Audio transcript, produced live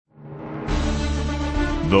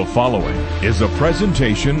The following is a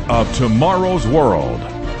presentation of Tomorrow's World.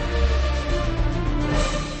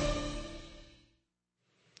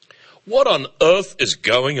 What on earth is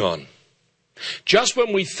going on? Just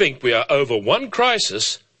when we think we are over one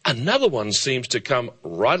crisis, another one seems to come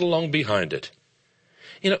right along behind it.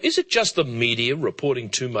 Is it just the media reporting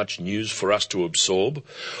too much news for us to absorb?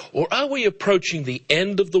 Or are we approaching the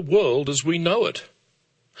end of the world as we know it?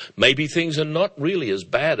 Maybe things are not really as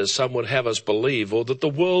bad as some would have us believe, or that the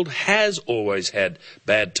world has always had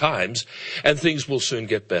bad times and things will soon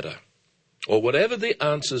get better. Or whatever the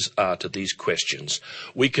answers are to these questions,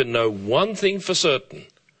 we can know one thing for certain.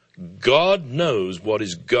 God knows what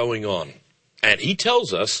is going on. And he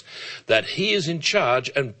tells us that he is in charge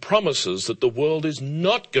and promises that the world is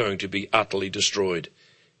not going to be utterly destroyed.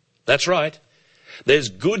 That's right. There's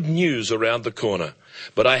good news around the corner.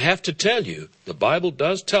 But I have to tell you, the Bible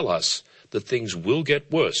does tell us that things will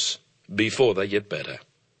get worse before they get better.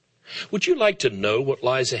 Would you like to know what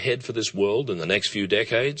lies ahead for this world in the next few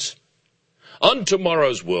decades? On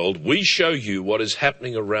Tomorrow's World, we show you what is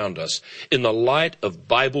happening around us in the light of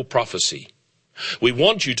Bible prophecy. We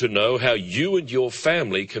want you to know how you and your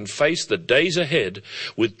family can face the days ahead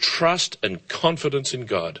with trust and confidence in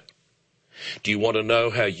God. Do you want to know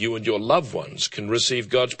how you and your loved ones can receive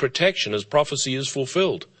God's protection as prophecy is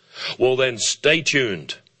fulfilled? Well then, stay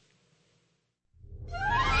tuned.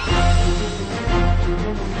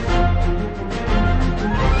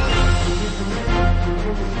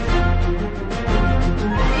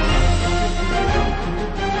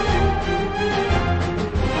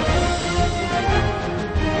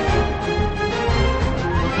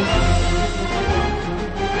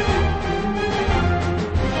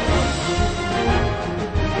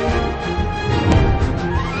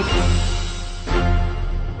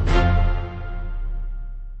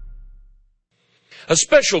 A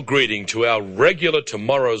special greeting to our regular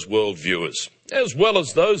Tomorrow's World viewers, as well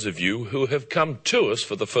as those of you who have come to us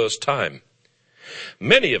for the first time.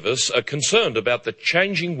 Many of us are concerned about the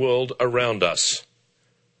changing world around us.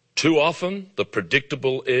 Too often, the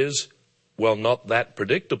predictable is, well, not that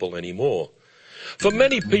predictable anymore. For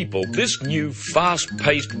many people, this new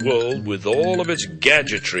fast-paced world with all of its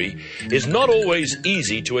gadgetry is not always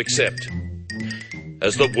easy to accept.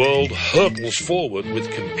 As the world hurtles forward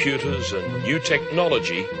with computers and new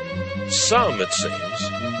technology, some, it seems,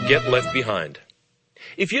 get left behind.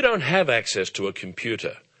 If you don't have access to a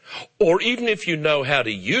computer, or even if you know how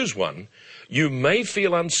to use one, you may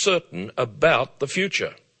feel uncertain about the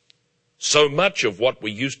future. So much of what we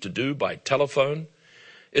used to do by telephone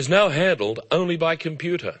is now handled only by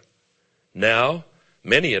computer. Now,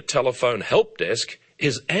 many a telephone help desk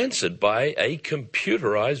is answered by a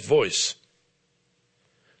computerized voice.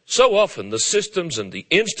 So often the systems and the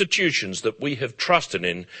institutions that we have trusted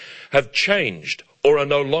in have changed or are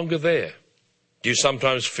no longer there. Do you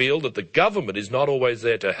sometimes feel that the government is not always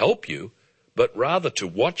there to help you, but rather to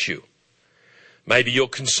watch you? Maybe you're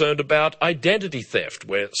concerned about identity theft,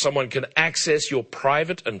 where someone can access your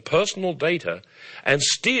private and personal data and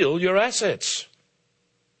steal your assets.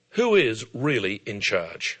 Who is really in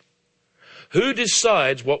charge? Who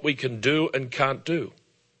decides what we can do and can't do?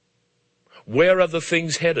 Where are the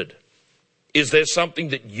things headed? Is there something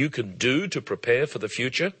that you can do to prepare for the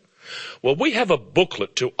future? Well, we have a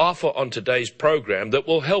booklet to offer on today's program that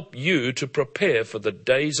will help you to prepare for the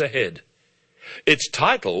days ahead. It's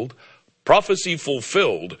titled, Prophecy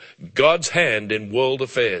Fulfilled, God's Hand in World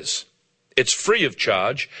Affairs. It's free of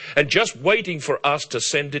charge and just waiting for us to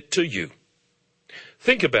send it to you.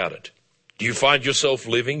 Think about it. Do you find yourself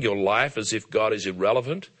living your life as if God is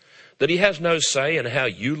irrelevant? That he has no say in how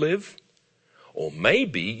you live? Or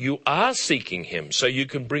maybe you are seeking him so you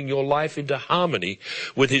can bring your life into harmony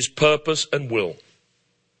with his purpose and will.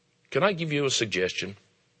 Can I give you a suggestion?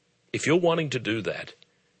 If you're wanting to do that,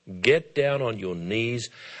 get down on your knees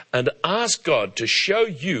and ask God to show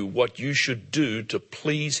you what you should do to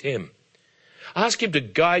please him. Ask him to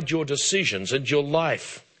guide your decisions and your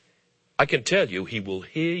life. I can tell you he will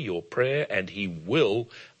hear your prayer and he will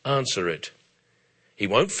answer it. He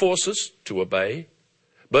won't force us to obey,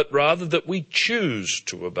 but rather that we choose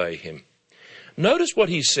to obey him. Notice what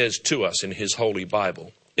he says to us in his Holy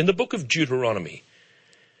Bible, in the book of Deuteronomy.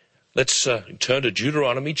 Let's turn to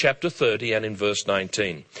Deuteronomy chapter 30 and in verse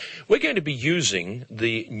 19. We're going to be using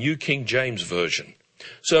the New King James Version.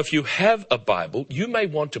 So if you have a Bible, you may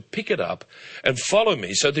want to pick it up and follow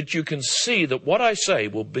me so that you can see that what I say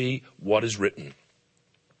will be what is written.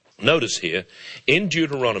 Notice here in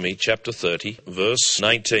Deuteronomy chapter 30, verse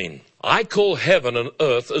 19. I call heaven and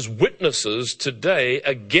earth as witnesses today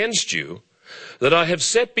against you that I have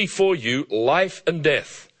set before you life and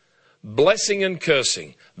death, blessing and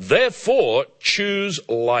cursing. Therefore, choose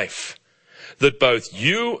life, that both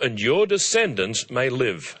you and your descendants may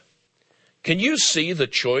live. Can you see the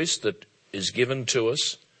choice that is given to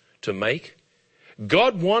us to make?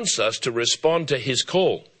 God wants us to respond to his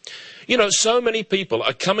call. You know, so many people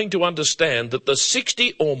are coming to understand that the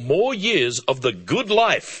 60 or more years of the good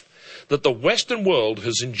life that the Western world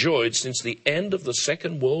has enjoyed since the end of the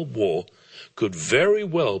Second World War could very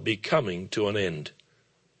well be coming to an end.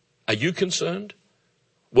 Are you concerned?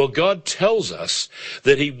 Well, God tells us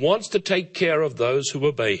that he wants to take care of those who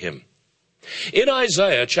obey him. In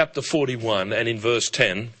Isaiah chapter 41 and in verse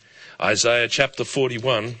 10, Isaiah chapter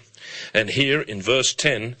 41 and here in verse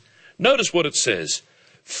 10, notice what it says.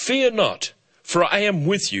 Fear not, for I am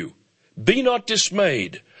with you. Be not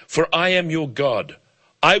dismayed, for I am your God.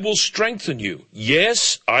 I will strengthen you.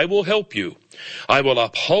 Yes, I will help you. I will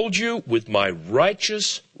uphold you with my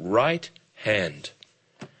righteous right hand.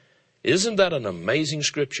 Isn't that an amazing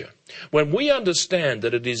scripture? When we understand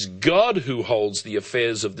that it is God who holds the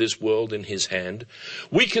affairs of this world in his hand,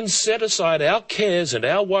 we can set aside our cares and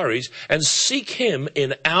our worries and seek him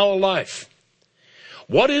in our life.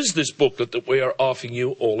 What is this booklet that we are offering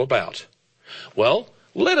you all about? Well,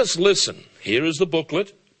 let us listen. Here is the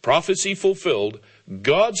booklet, Prophecy Fulfilled,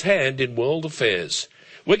 God's Hand in World Affairs.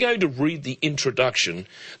 We're going to read the introduction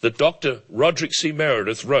that Dr. Roderick C.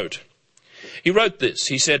 Meredith wrote. He wrote this.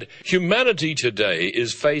 He said, humanity today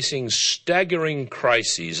is facing staggering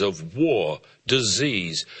crises of war,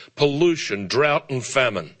 disease, pollution, drought, and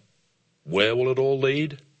famine. Where will it all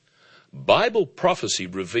lead? Bible prophecy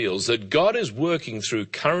reveals that God is working through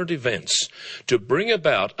current events to bring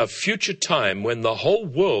about a future time when the whole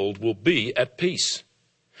world will be at peace.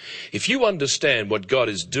 If you understand what God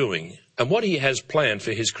is doing and what he has planned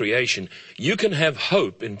for his creation, you can have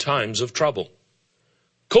hope in times of trouble.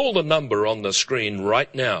 Call the number on the screen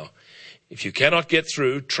right now. If you cannot get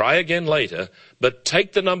through, try again later, but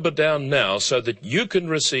take the number down now so that you can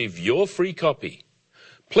receive your free copy.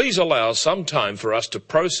 Please allow some time for us to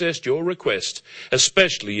process your request,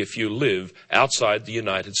 especially if you live outside the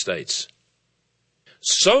United States.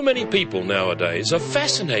 So many people nowadays are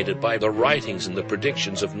fascinated by the writings and the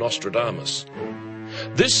predictions of Nostradamus.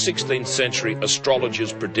 This 16th century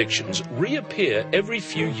astrologer's predictions reappear every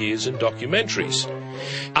few years in documentaries.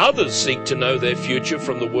 Others seek to know their future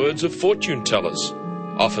from the words of fortune tellers.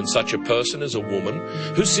 Often such a person is a woman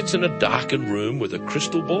who sits in a darkened room with a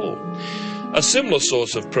crystal ball. A similar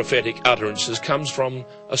source of prophetic utterances comes from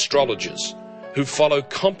astrologers who follow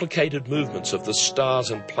complicated movements of the stars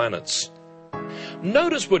and planets.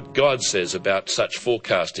 Notice what God says about such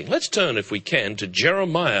forecasting. Let's turn, if we can, to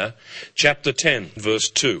Jeremiah chapter 10, verse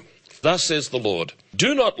 2. Thus says the Lord,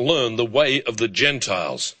 do not learn the way of the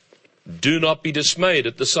Gentiles. Do not be dismayed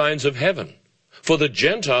at the signs of heaven, for the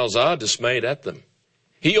Gentiles are dismayed at them.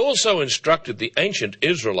 He also instructed the ancient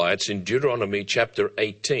Israelites in Deuteronomy chapter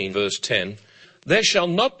 18, verse 10, there shall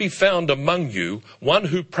not be found among you one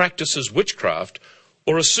who practices witchcraft,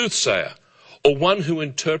 or a soothsayer, or one who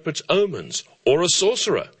interprets omens, or a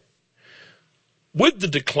sorcerer. With the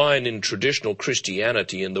decline in traditional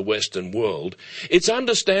Christianity in the Western world, it's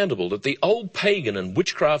understandable that the old pagan and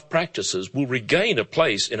witchcraft practices will regain a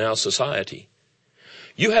place in our society.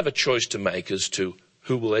 You have a choice to make as to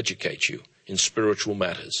who will educate you in spiritual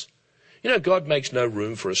matters. You know, God makes no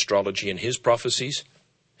room for astrology in his prophecies.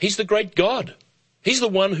 He's the great God. He's the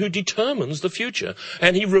one who determines the future,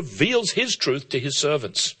 and he reveals his truth to his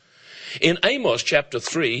servants. In Amos chapter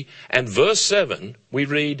 3 and verse 7, we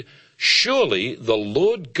read, surely the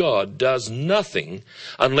Lord God does nothing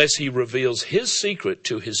unless he reveals his secret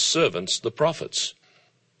to his servants, the prophets.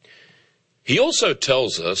 He also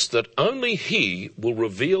tells us that only he will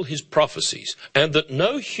reveal his prophecies and that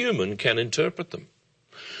no human can interpret them.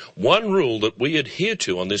 One rule that we adhere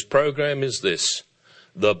to on this program is this: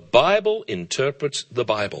 the Bible interprets the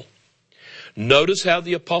Bible. Notice how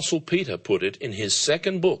the Apostle Peter put it in his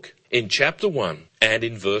second book, in chapter 1 and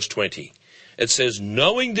in verse 20. It says,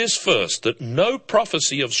 knowing this first, that no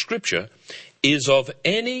prophecy of Scripture is of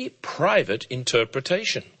any private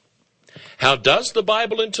interpretation. How does the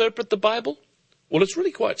Bible interpret the Bible? Well, it's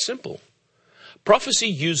really quite simple. Prophecy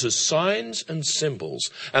uses signs and symbols,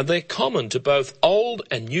 and they're common to both Old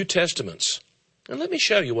and New Testaments. And let me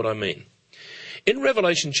show you what I mean. In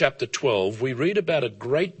Revelation chapter 12, we read about a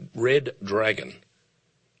great red dragon.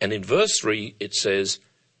 And in verse 3, it says,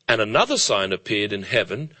 and another sign appeared in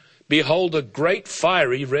heaven, behold, a great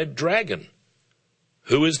fiery red dragon.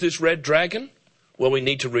 Who is this red dragon? Well, we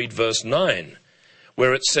need to read verse 9,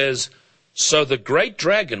 where it says, so the great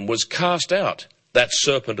dragon was cast out, that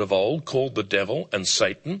serpent of old, called the devil and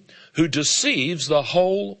Satan, who deceives the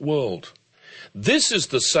whole world. This is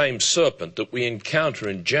the same serpent that we encounter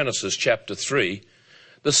in Genesis chapter 3,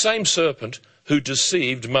 the same serpent who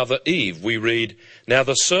deceived Mother Eve. We read, "Now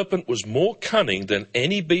the serpent was more cunning than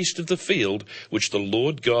any beast of the field which the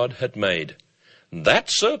Lord God had made." That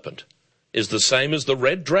serpent is the same as the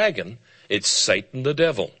red dragon. It's Satan the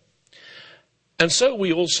devil. And so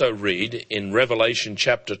we also read in Revelation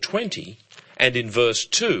chapter 20 and in verse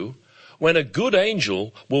 2, when a good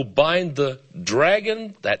angel will bind the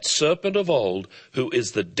dragon, that serpent of old, who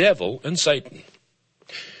is the devil and Satan.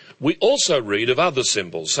 We also read of other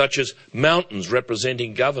symbols, such as mountains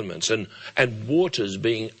representing governments and waters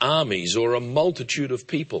being armies or a multitude of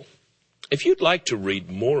people. If you'd like to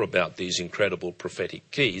read more about these incredible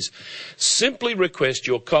prophetic keys, simply request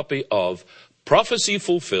your copy of Prophecy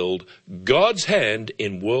Fulfilled, God's Hand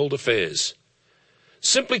in World Affairs.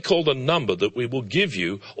 Simply call the number that we will give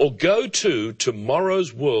you or go to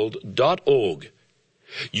tomorrowsworld.org.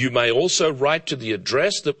 You may also write to the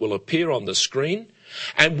address that will appear on the screen,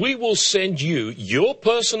 and we will send you your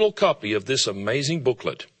personal copy of this amazing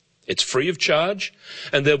booklet. It's free of charge,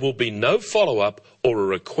 and there will be no follow-up or a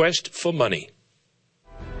request for money.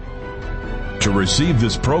 To receive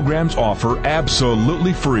this program's offer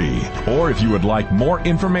absolutely free, or if you would like more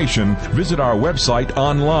information, visit our website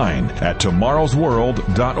online at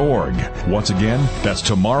tomorrowsworld.org. Once again, that's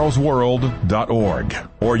tomorrowsworld.org.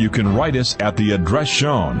 Or you can write us at the address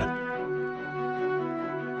shown.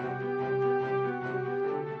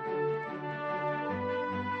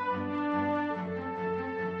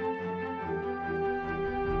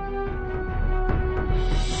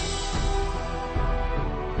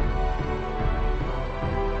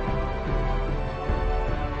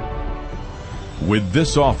 With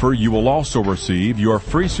this offer, you will also receive your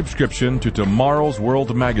free subscription to Tomorrow's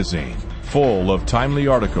World magazine, full of timely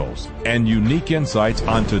articles and unique insights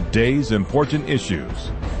on today's important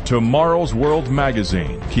issues. Tomorrow's World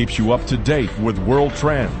magazine keeps you up to date with world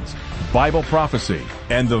trends, Bible prophecy,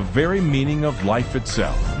 and the very meaning of life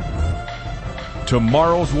itself.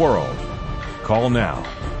 Tomorrow's World. Call now.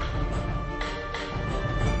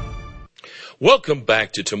 Welcome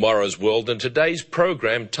back to Tomorrow's World and today's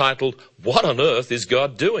program titled, What on Earth is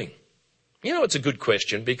God Doing? You know, it's a good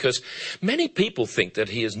question because many people think that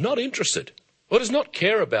he is not interested or does not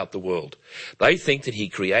care about the world. They think that he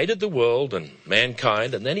created the world and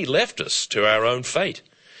mankind and then he left us to our own fate.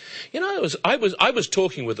 You know, I was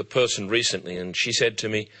talking with a person recently and she said to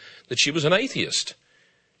me that she was an atheist.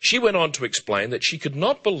 She went on to explain that she could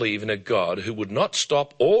not believe in a God who would not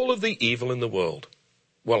stop all of the evil in the world.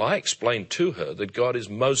 Well, I explained to her that God is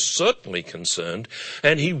most certainly concerned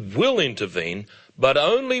and he will intervene, but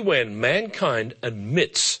only when mankind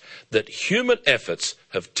admits that human efforts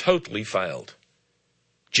have totally failed.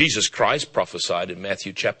 Jesus Christ prophesied in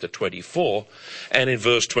Matthew chapter 24 and in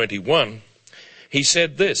verse 21, he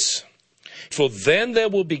said this, "For then there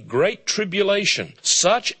will be great tribulation,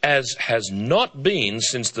 such as has not been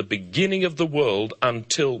since the beginning of the world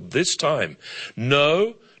until this time,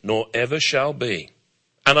 no, nor ever shall be.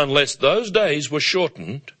 And unless those days were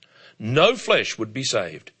shortened, no flesh would be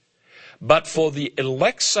saved. But for the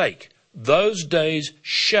elect's sake, those days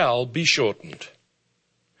shall be shortened."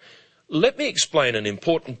 Let me explain an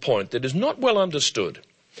important point that is not well understood.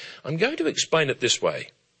 I'm going to explain it this way.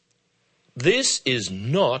 This is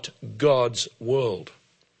not God's world.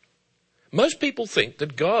 Most people think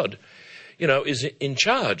that God, is in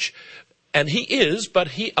charge. And he is, but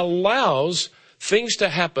he allows things to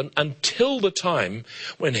happen until the time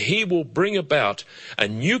when he will bring about a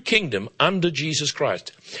new kingdom under Jesus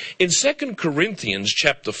Christ. In 2 Corinthians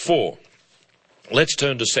chapter 4, let's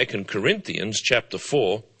turn to 2 Corinthians chapter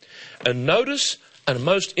 4 and notice a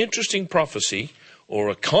most interesting prophecy, or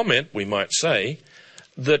a comment we might say,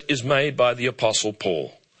 that is made by the Apostle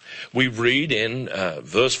Paul. We read in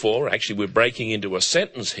verse 4, actually we're breaking into a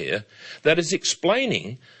sentence here, that is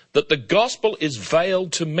explaining that the gospel is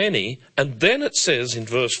veiled to many, and then it says in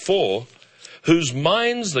verse 4, whose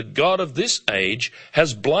minds the God of this age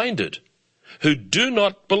has blinded, who do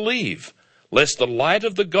not believe, lest the light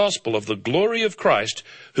of the gospel of the glory of Christ,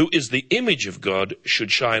 who is the image of God,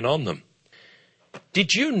 should shine on them.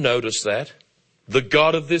 Did you notice that? The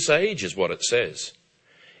God of this age is what it says.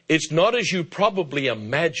 It's not as you probably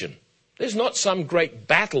imagine. There's not some great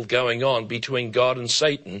battle going on between God and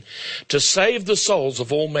Satan to save the souls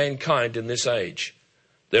of all mankind in this age.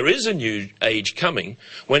 There is a new age coming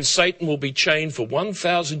when Satan will be chained for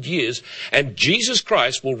 1,000 years and Jesus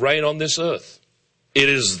Christ will reign on this earth. It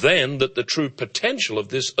is then that the true potential of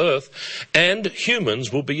this earth and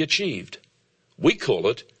humans will be achieved. We call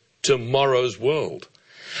it tomorrow's world.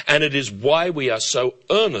 and it is why we are so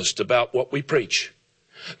earnest about what we preach.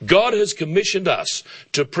 God has commissioned us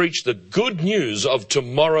to preach the good news of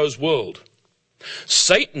tomorrow's world.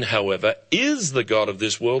 Satan, however, is the god of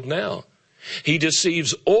this world now. He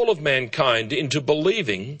deceives all of mankind into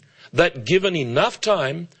believing that given enough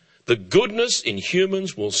time, the goodness in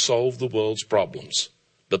humans will solve the world's problems.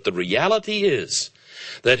 But the reality is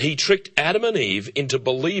that he tricked Adam and Eve into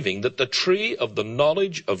believing that the tree of the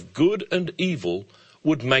knowledge of good and evil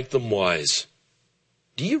would make them wise.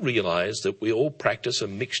 Do you realize that we all practice a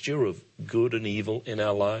mixture of good and evil in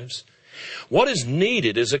our lives? What is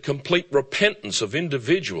needed is a complete repentance of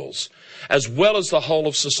individuals as well as the whole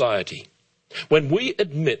of society. When we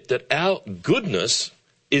admit that our goodness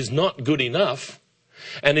is not good enough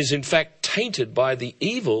and is in fact tainted by the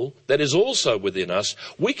evil that is also within us,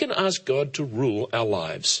 we can ask God to rule our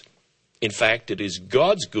lives. In fact, it is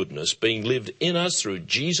God's goodness being lived in us through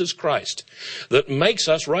Jesus Christ that makes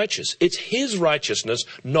us righteous. It's his righteousness,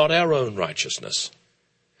 not our own righteousness.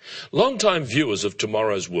 Long-time viewers of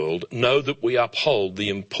Tomorrow's World know that we uphold the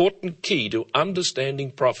important key to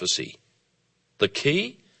understanding prophecy. The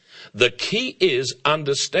key? The key is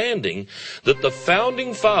understanding that the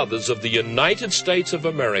founding fathers of the United States of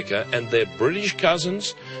America and their British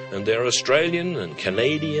cousins and their Australian and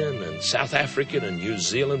Canadian and South African and New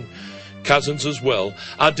Zealand cousins as well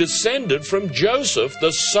are descended from Joseph,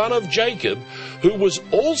 the son of Jacob, who was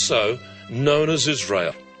also known as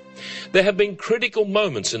Israel. There have been critical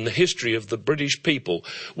moments in the history of the British people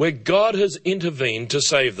where God has intervened to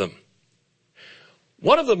save them.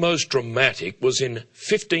 One of the most dramatic was in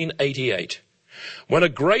 1588, when a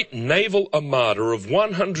great naval armada of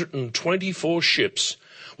 124 ships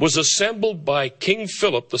was assembled by King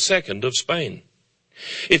Philip II of Spain.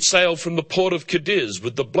 It sailed from the port of Cadiz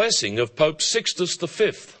with the blessing of Pope Sixtus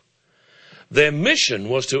V. Their mission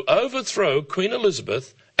was to overthrow Queen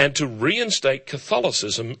Elizabeth and to reinstate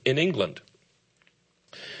Catholicism in England.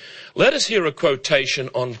 Let us hear a quotation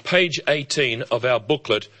on page 18 of our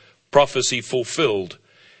booklet, Prophecy Fulfilled.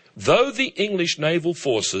 Though the English naval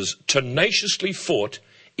forces tenaciously fought,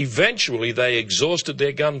 eventually they exhausted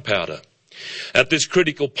their gunpowder. At this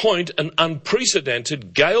critical point, an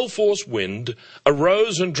unprecedented gale-force wind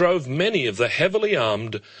arose and drove many of the heavily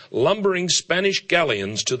armed, lumbering Spanish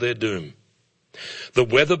galleons to their doom. The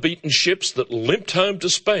weather-beaten ships that limped home to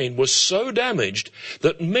Spain were so damaged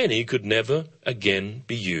that many could never again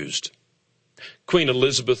be used. Queen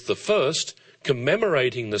Elizabeth I,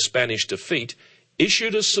 commemorating the Spanish defeat,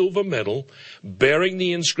 issued a silver medal bearing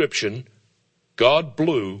the inscription, "God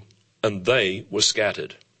blew and they were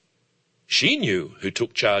scattered." She knew who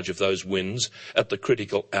took charge of those winds at the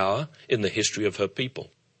critical hour in the history of her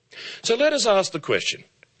people. So let us ask the question,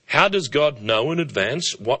 how does God know in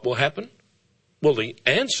advance what will happen? Well, the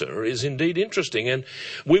answer is indeed interesting, and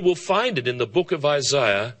we will find it in the book of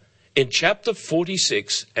Isaiah in chapter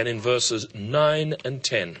 46 and in verses 9 and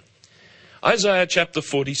 10. Isaiah chapter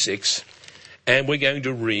 46, and we're going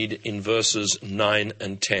to read in verses 9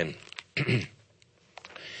 and 10.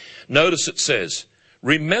 Notice it says,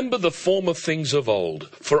 "Remember the former things of old,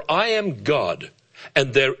 for I am God,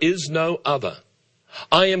 and there is no other.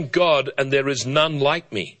 I am God, and there is none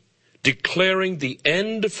like me, declaring the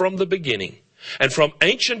end from the beginning, and from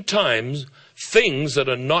ancient times things that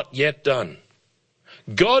are not yet done."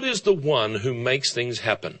 God is the one who makes things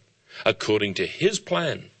happen according to his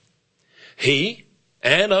plan. He,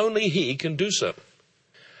 and only he, can do so.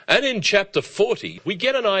 And in chapter 40, we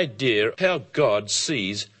get an idea of how God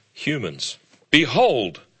sees humans.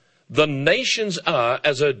 "Behold, the nations are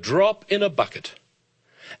as a drop in a bucket,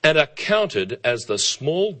 and are counted as the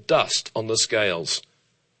small dust on the scales.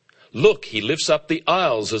 Look, he lifts up the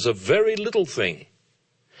isles as a very little thing."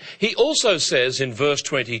 He also says in verse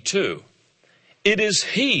 22, "It is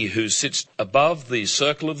he who sits above the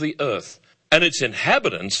circle of the earth, and its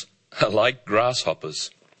inhabitants are like grasshoppers."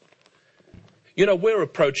 You know, we're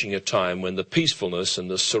approaching a time when the peacefulness and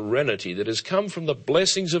the serenity that has come from the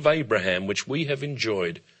blessings of Abraham, which we have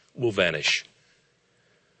enjoyed, will vanish.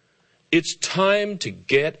 It's time to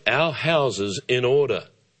get our houses in order.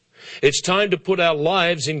 It's time to put our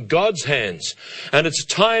lives in God's hands, and it's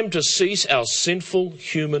time to cease our sinful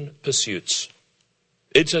human pursuits.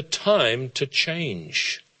 It's a time to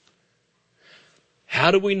change.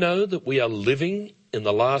 How do we know that we are living in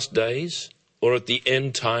the last days, or at the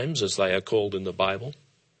end times, as they are called in the Bible?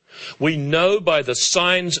 We know by the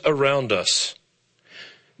signs around us.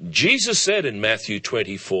 Jesus said in Matthew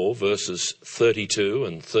 24, verses 32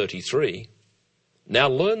 and 33, "Now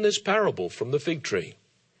learn this parable from the fig tree.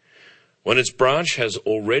 When its branch has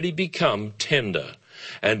already become tender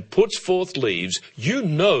and puts forth leaves, you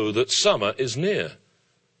know that summer is near.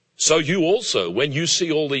 So you also, when you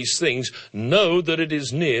see all these things, know that it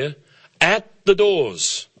is near, at the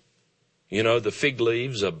doors. You know, the fig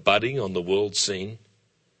leaves are budding on the world scene.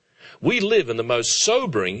 We live in the most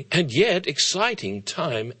sobering and yet exciting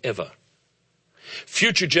time ever.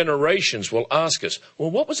 Future generations will ask us,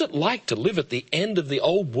 well, what was it like to live at the end of the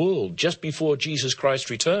old world just before Jesus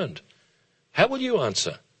Christ returned? How will you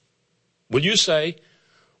answer? Will you say,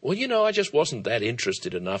 well, you know, I just wasn't that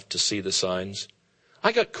interested enough to see the signs.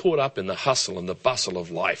 I got caught up in the hustle and the bustle of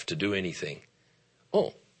life to do anything.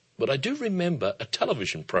 Oh, but I do remember a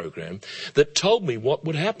television program that told me what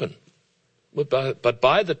would happen. But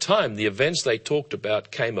by the time the events they talked about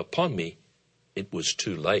came upon me, it was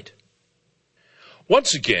too late.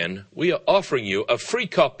 Once again, we are offering you a free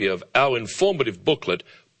copy of our informative booklet,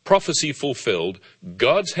 Prophecy Fulfilled,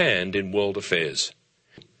 God's Hand in World Affairs.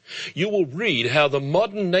 You will read how the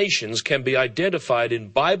modern nations can be identified in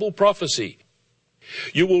Bible prophecy.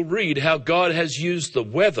 You will read how God has used the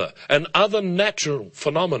weather and other natural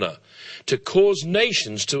phenomena to cause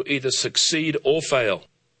nations to either succeed or fail.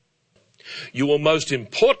 You will most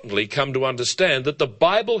importantly come to understand that the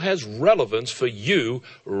Bible has relevance for you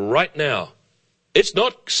right now. It's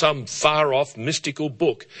not some far-off mystical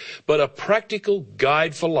book, but a practical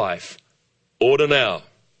guide for life. Order now.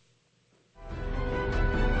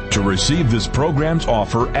 To receive this program's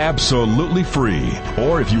offer absolutely free,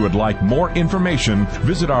 or if you would like more information,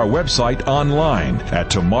 visit our website online at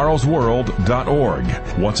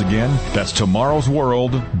tomorrowsworld.org. Once again, that's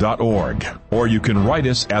tomorrowsworld.org. Or you can write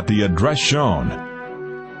us at the address shown.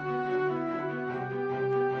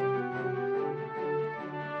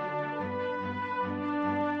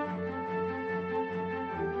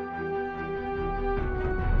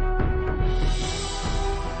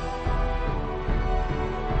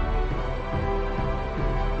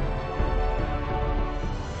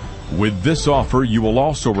 With this offer, you will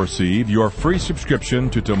also receive your free subscription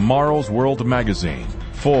to Tomorrow's World magazine,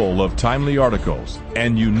 full of timely articles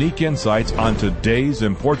and unique insights on today's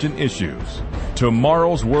important issues.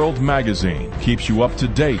 Tomorrow's World magazine keeps you up to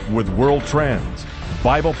date with world trends,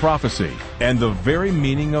 Bible prophecy, and the very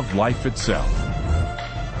meaning of life itself.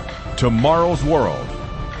 Tomorrow's World.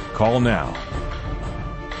 Call now.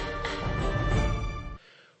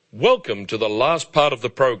 Welcome to the last part of the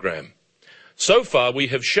program. So far, we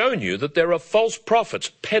have shown you that there are false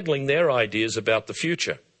prophets peddling their ideas about the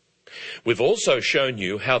future. We've also shown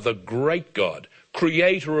you how the great God,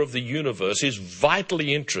 creator of the universe, is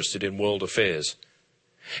vitally interested in world affairs.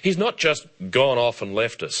 He's not just gone off and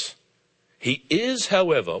left us. He is,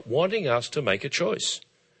 however, wanting us to make a choice.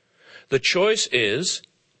 The choice is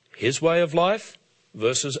his way of life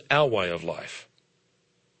versus our way of life.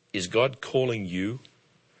 Is God calling you?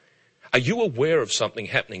 Are you aware of something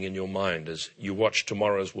happening in your mind as you watch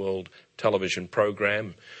Tomorrow's World television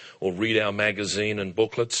program or read our magazine and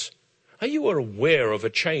booklets? Are you aware of a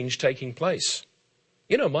change taking place?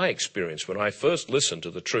 You know, my experience when I first listened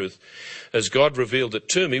to the truth, as God revealed it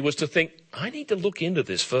to me, was to think, I need to look into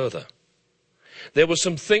this further. There were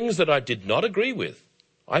some things that I did not agree with.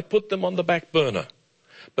 I put them on the back burner.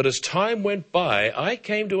 But as time went by, I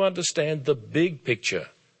came to understand the big picture.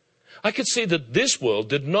 I could see that this world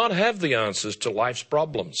did not have the answers to life's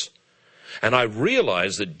problems. And I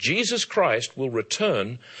realized that Jesus Christ will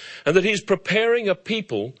return and that he's preparing a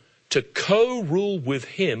people to co-rule with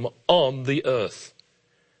him on the earth.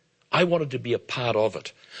 I wanted to be a part of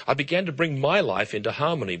it. I began to bring my life into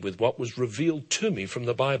harmony with what was revealed to me from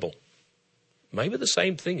the Bible. Maybe the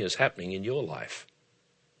same thing is happening in your life.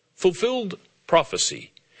 Fulfilled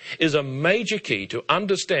prophecy is a major key to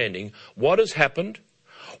understanding what has happened,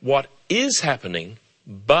 what is happening,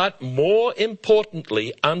 but more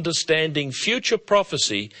importantly, understanding future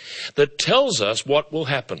prophecy that tells us what will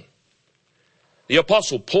happen. The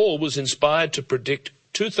Apostle Paul was inspired to predict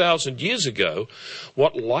 2,000 years ago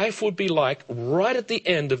what life would be like right at the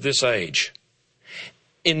end of this age.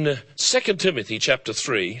 In 2 Timothy chapter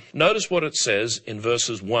 3, notice what it says in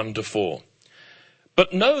verses 1 to 4.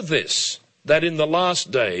 But know this, that in the last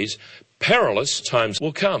days perilous times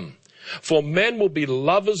will come. For men will be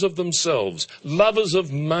lovers of themselves, lovers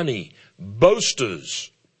of money, boasters,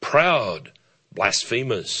 proud,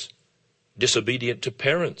 blasphemers, disobedient to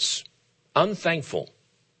parents, unthankful,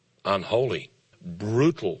 unholy,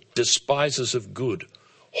 brutal, despisers of good,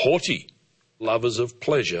 haughty, lovers of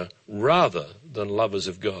pleasure rather than lovers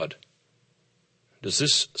of God. Does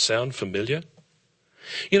this sound familiar?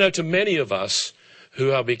 You know, to many of us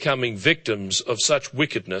who are becoming victims of such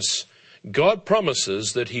wickedness, God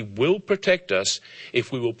promises that he will protect us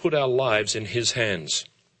if we will put our lives in his hands.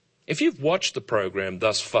 If you've watched the program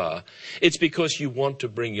thus far, it's because you want to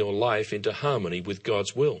bring your life into harmony with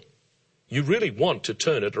God's will. You really want to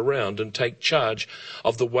turn it around and take charge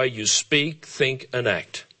of the way you speak, think, and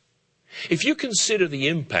act. If you consider the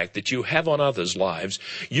impact that you have on others' lives,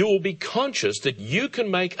 you will be conscious that you can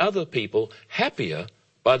make other people happier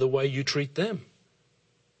by the way you treat them.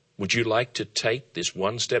 Would you like to take this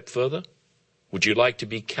one step further? Would you like to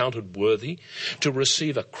be counted worthy to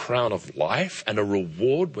receive a crown of life and a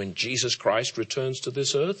reward when Jesus Christ returns to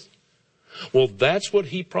this earth? Well, that's what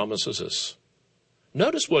he promises us.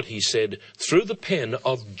 Notice what he said through the pen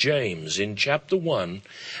of James in chapter 1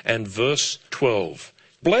 and verse 12.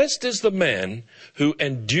 Blessed is the man who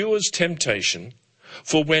endures temptation,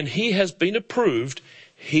 for when he has been approved,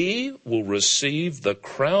 he will receive the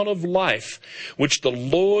crown of life which the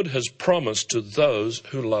Lord has promised to those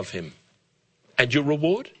who love him. And your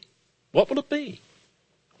reward? What will it be?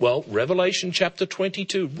 Well, Revelation chapter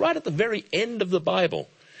 22, right at the very end of the Bible.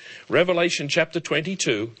 Revelation chapter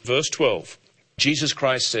 22, verse 12. Jesus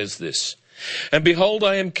Christ says this, And behold,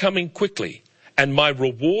 I am coming quickly, and my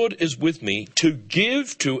reward is with me to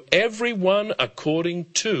give to everyone according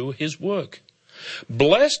to his work.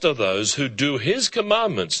 Blessed are those who do his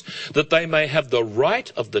commandments, that they may have the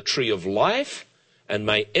right of the tree of life and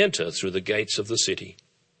may enter through the gates of the city.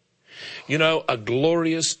 You know, a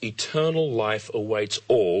glorious eternal life awaits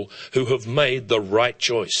all who have made the right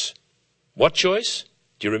choice. What choice?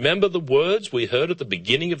 Do you remember the words we heard at the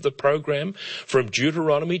beginning of the program from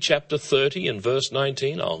Deuteronomy chapter 30 and verse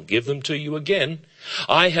 19? I'll give them to you again.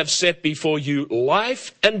 I have set before you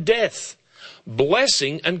life and death,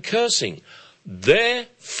 blessing and cursing.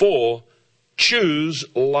 Therefore, choose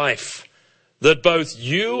life, that both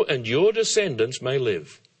you and your descendants may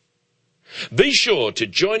live. Be sure to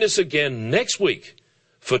join us again next week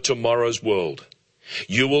for Tomorrow's World.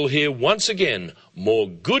 You will hear once again more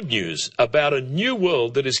good news about a new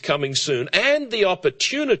world that is coming soon and the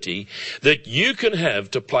opportunity that you can have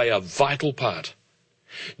to play a vital part.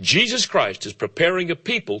 Jesus Christ is preparing a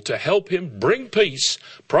people to help him bring peace,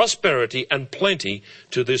 prosperity, and plenty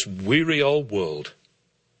to this weary old world.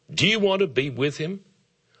 Do you want to be with him?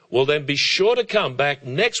 Well, then be sure to come back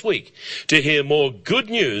next week to hear more good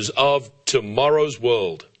news of Tomorrow's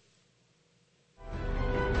World.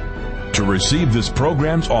 To receive this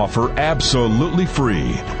program's offer absolutely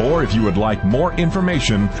free, or if you would like more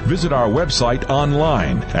information, visit our website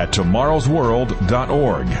online at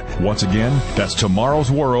tomorrowsworld.org. Once again, that's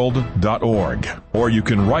tomorrowsworld.org. Or you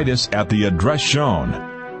can write us at the address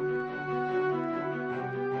shown.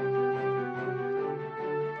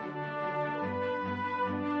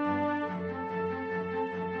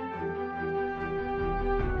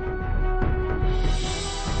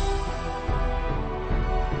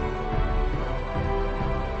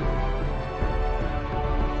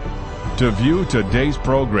 To view today's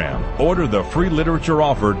program, order the free literature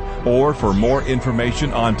offered, or for more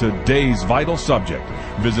information on today's vital subject,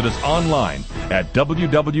 visit us online at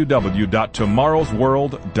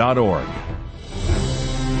www.tomorrowsworld.org.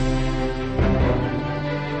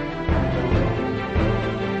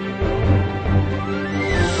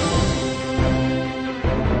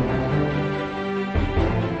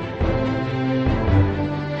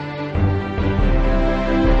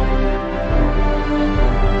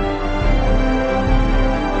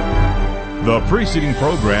 The preceding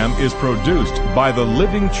program is produced by the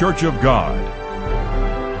Living Church of God.